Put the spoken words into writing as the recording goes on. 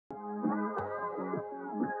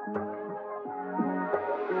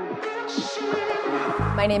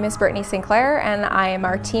My name is Brittany Sinclair and I am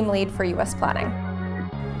our team lead for US Planning.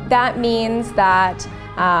 That means that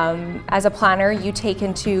as a planner, you take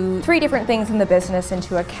into 3 different things in the business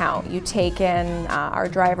into account. You take in our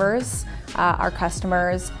drivers, our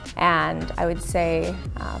customers, and I would say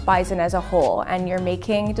Bison as a whole. And you're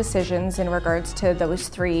making decisions in regards to those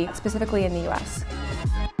 3, specifically in the US.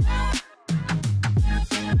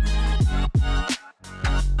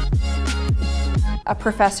 A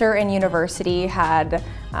professor in university had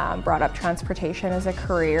brought up transportation as a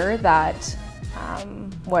career that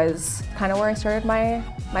was kind of where I started my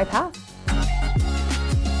path.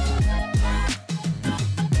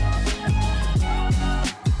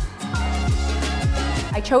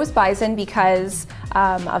 I chose Bison because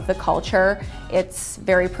of the culture. It's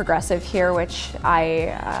very progressive here, which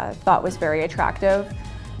I thought was very attractive.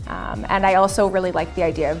 And I also really liked the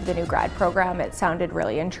idea of the new grad program. It sounded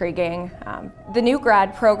really intriguing. The new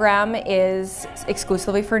grad program is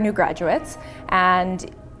exclusively for new graduates, and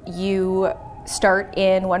you start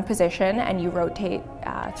in one position and you rotate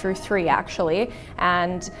through 3 actually,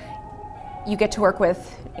 and you get to work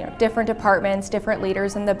with different departments, different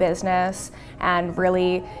leaders in the business, and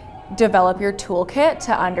really develop your toolkit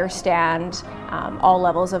to understand all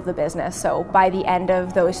levels of the business. So by the end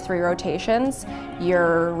of those 3 rotations,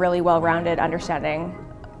 you're really well-rounded, understanding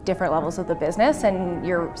different levels of the business, and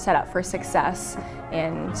you're set up for success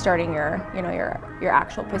in starting your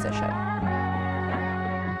actual position.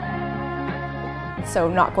 So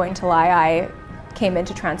not going to lie, I came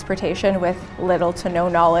into transportation with little to no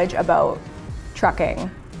knowledge about trucking,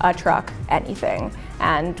 a truck, anything.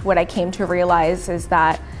 And what I came to realize is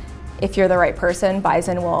that if you're the right person,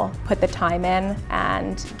 Bison will put the time in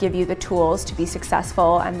and give you the tools to be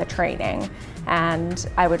successful and the training. And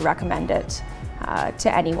I would recommend it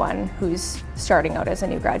to anyone who's starting out as a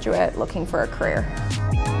new graduate looking for a career.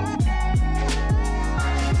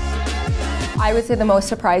 I would say the most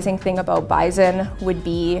surprising thing about Bison would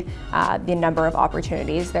be the number of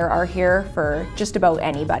opportunities there are here for just about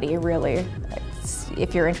anybody, really.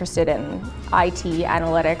 If you're interested in IT,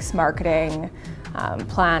 analytics, marketing,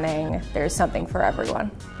 planning, there's something for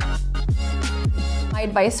everyone. My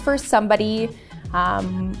advice for somebody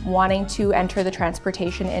wanting to enter the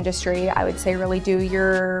transportation industry, I would say really do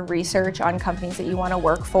your research on companies that you want to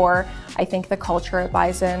work for. I think the culture at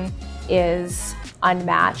Bison is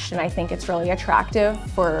unmatched, and I think it's really attractive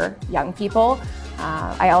for young people.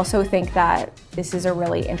 I also think that this is a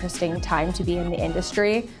really interesting time to be in the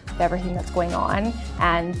industry with everything that's going on,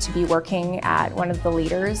 and to be working at one of the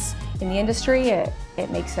leaders in the industry, it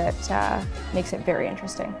makes it very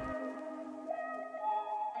interesting.